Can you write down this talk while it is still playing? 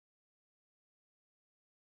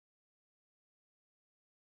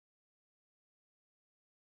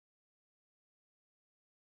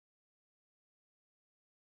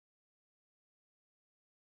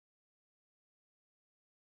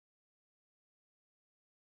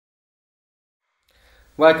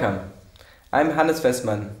Welcome, I'm Hannes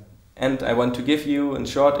Feßmann and I want to give you a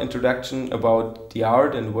short introduction about the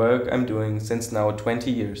art and work I'm doing since now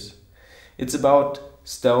 20 years. It's about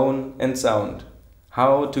stone and sound,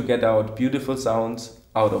 how to get out beautiful sounds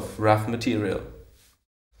out of rough material.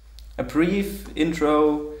 A brief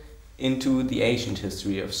intro into the ancient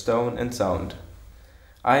history of stone and sound.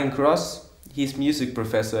 Ian Cross, he's music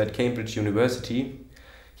professor at Cambridge University.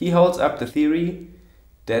 He holds up the theory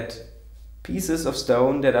that pieces of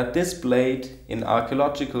stone that are displayed in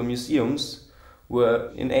archaeological museums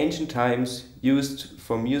were in ancient times used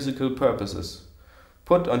for musical purposes.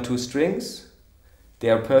 Put on two strings, they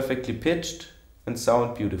are perfectly pitched and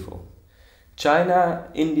sound beautiful. China,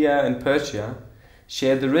 India and Persia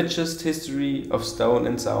share the richest history of stone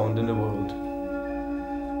and sound in the world.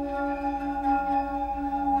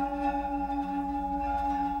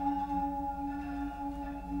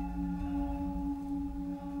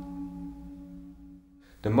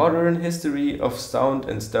 The modern history of sound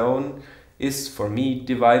and stone is, for me,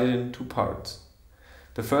 divided in two parts.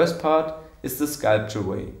 The first part is the sculpture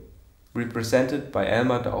way, represented by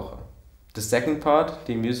Elmar Daucher. The second part,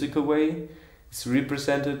 the musical way, is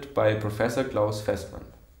represented by Professor Hannes Feßmann.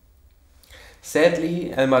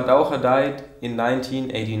 Sadly, Elmar Daucher died in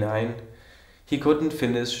 1989. He couldn't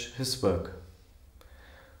finish his work.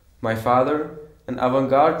 My father, an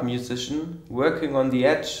avant-garde musician working on the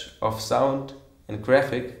edge of sound and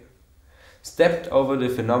graphic, stepped over the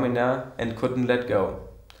phenomena and couldn't let go.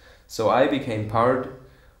 So I became part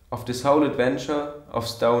of this whole adventure of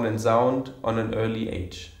stone and sound on an early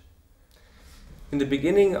age. In the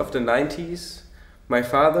beginning of the 90s, my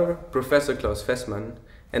father, Professor Hannes Feßmann,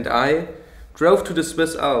 and I drove to the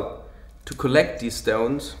Swiss Alps to collect these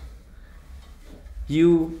stones.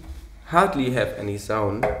 You hardly have any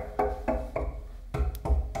sound.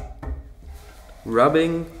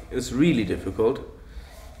 Rubbing is really difficult.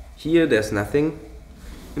 Here there's nothing.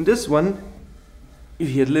 In this one you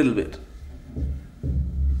hear a little bit.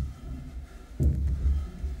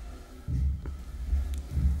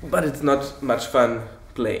 But it's not much fun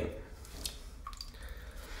playing.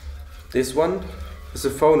 This one is a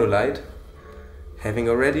phonolite, having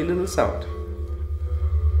already little sound.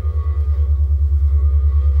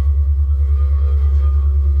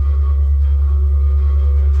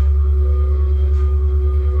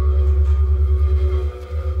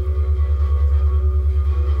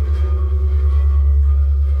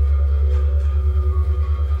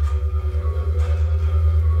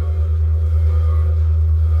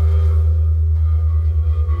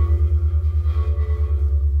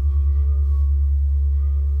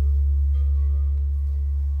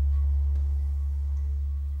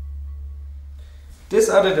 These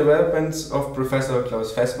are the developments of Professor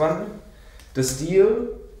Hannes Feßmann: the steel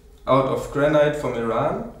out of granite from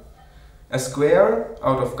Iran, a square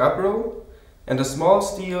out of gabbro, and a small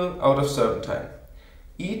steel out of serpentine.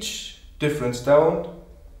 Each different stone,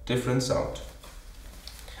 different sound.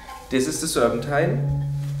 This is the serpentine,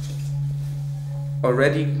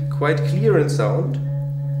 already quite clear in sound,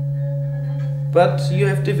 but you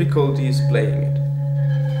have difficulties playing it.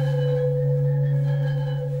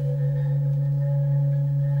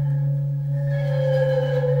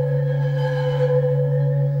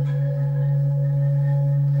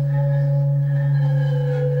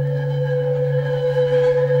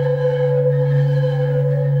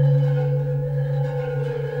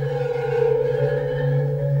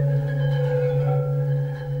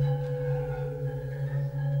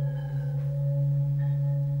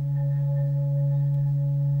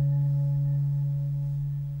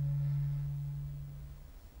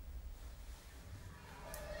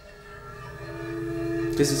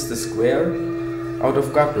 This is the square out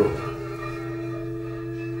of gabbro.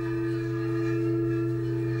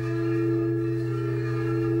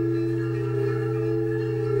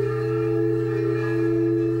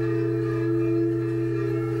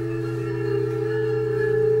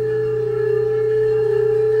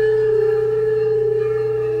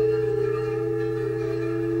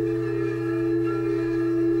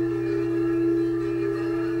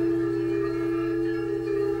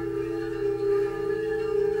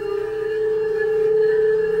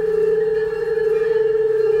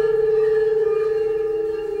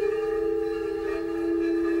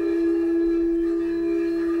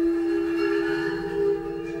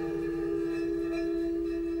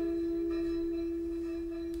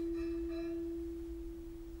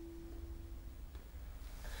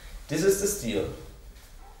 This is the steel.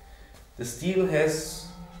 The steel has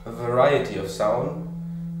a variety of sound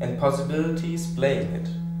and possibilities playing it.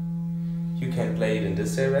 You can play it in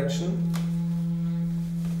this direction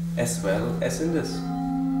as well as in this.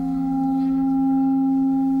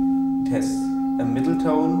 has a middle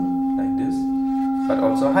tone like this, but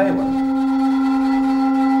also a high one.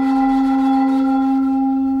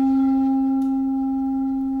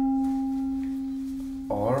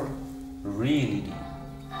 Or really deep.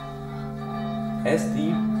 As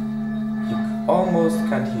deep, you almost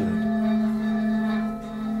can't hear it.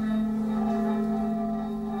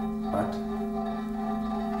 But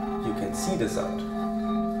you can see the sound.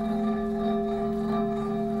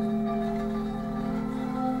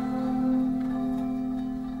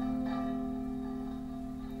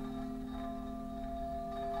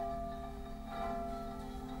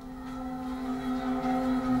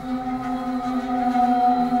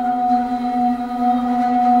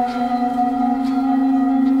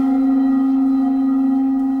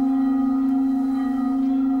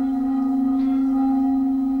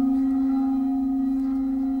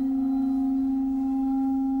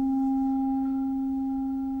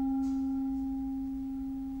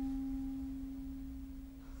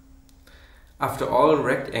 After all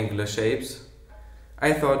rectangular shapes,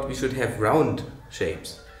 I thought we should have round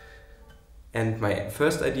shapes. And my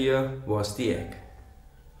first idea was the egg.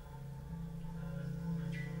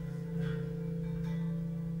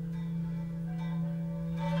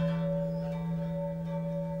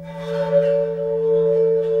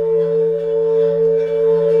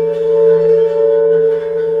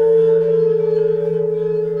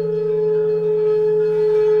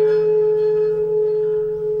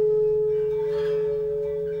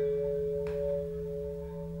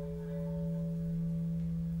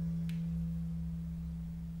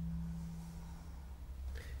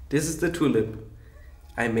 This is the tulip.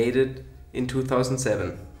 I made it in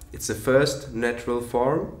 2007. It's the first natural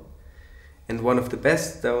form and one of the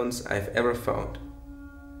best stones I've ever found.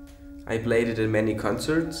 I played it in many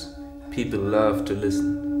concerts. People love to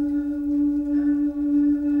listen.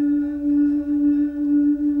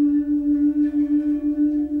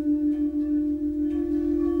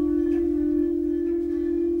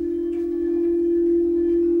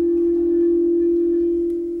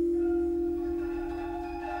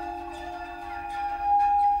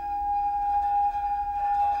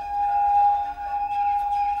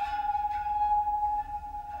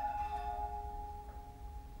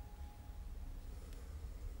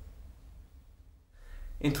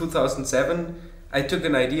 In 2007, I took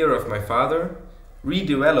an idea of my father,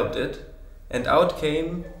 redeveloped it, and out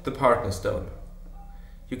came the partner stone.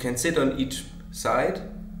 You can sit on each side,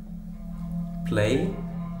 play,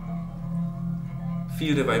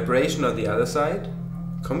 feel the vibration on the other side,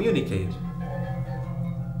 communicate.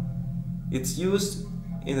 It's used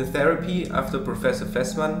in the therapy after Professor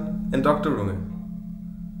Feßmann and Dr. Runge.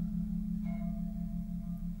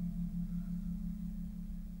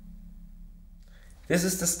 This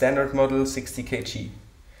is the standard model 60 kg.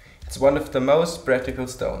 It's one of the most practical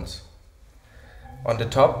stones. On the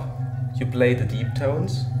top you play the deep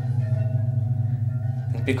tones,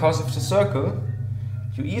 and because of the circle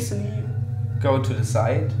you easily go to the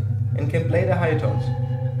side and can play the high tones.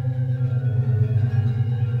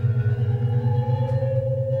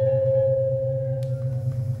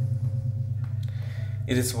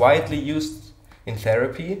 It is widely used in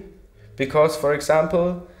therapy because, for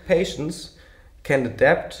example, patients can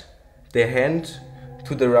adapt their hand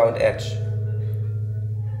to the round edge.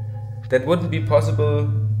 That wouldn't be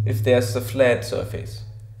possible if there's a flat surface.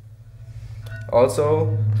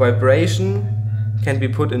 Also, vibration can be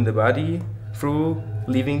put in the body through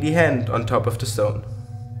leaving the hand on top of the stone.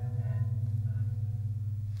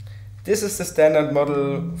 This is the standard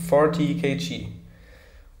model 40 kg.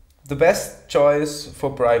 The best choice for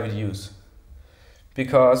private use.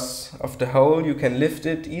 Because of the hole you can lift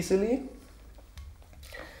it easily.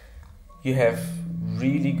 You have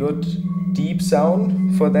really good deep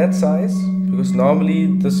sound for that size, because normally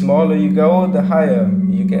the smaller you go, the higher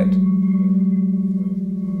you get.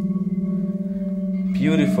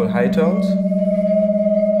 Beautiful high tones.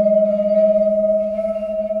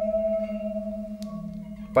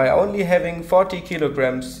 By only having 40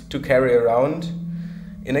 kilograms to carry around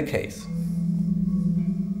in a case.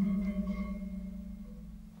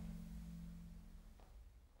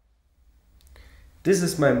 This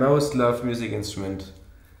is my most loved music instrument.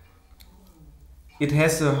 It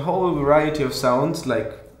has a whole variety of sounds,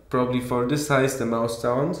 like probably for this size the most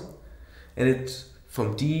sounds, and it's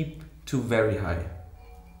from deep to very high.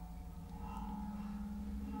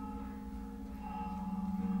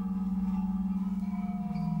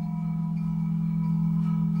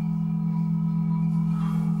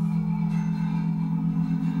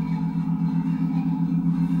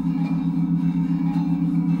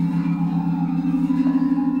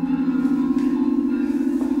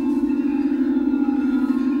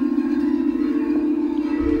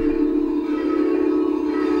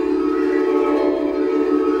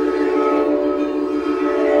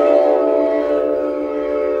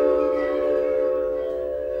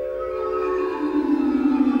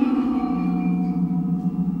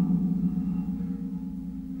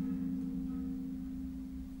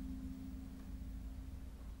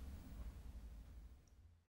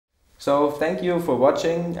 So thank you for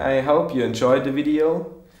watching. I hope you enjoyed the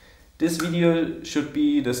video. This video should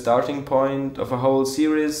be the starting point of a whole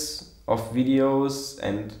series of videos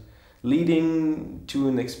and leading to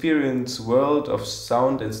an experienced world of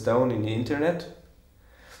sound and stone in the internet.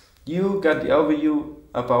 You got the overview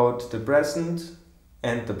about the present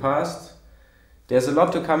and the past. There's a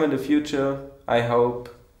lot to come in the future. I hope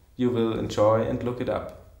you will enjoy and look it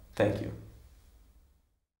up. Thank you.